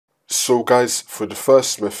So guys, for the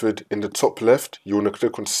first method, in the top left, you want to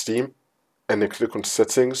click on Steam, and then click on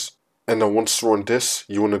Settings, and then once you're on this,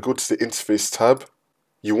 you want to go to the Interface tab.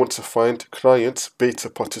 You want to find Client Beta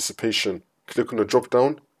Participation. Click on the drop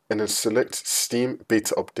down, and then select Steam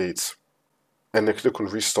Beta Updates, and then click on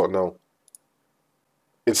Restart Now.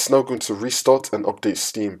 It's now going to restart and update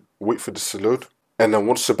Steam. Wait for this to load, and then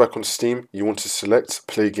once you're back on Steam, you want to select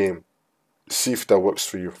Play Game. See if that works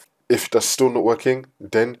for you. If that's still not working,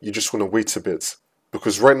 then you just want to wait a bit,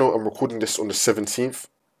 because right now I'm recording this on the 17th,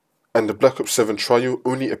 and the Black Ops 7 trial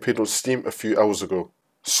only appeared on Steam a few hours ago.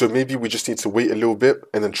 So maybe we just need to wait a little bit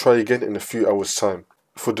and then try again in a few hours time.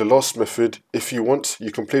 For the last method, if you want, you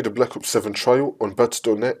can play the Black Ops 7 trial on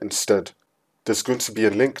Battle.net instead. There's going to be a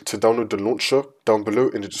link to download the launcher down below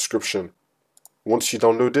in the description. Once you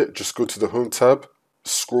download it, just go to the Home tab,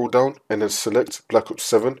 scroll down, and then select Black Ops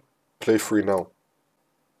 7, Play Free Now.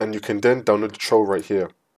 And you can then download the trial right here.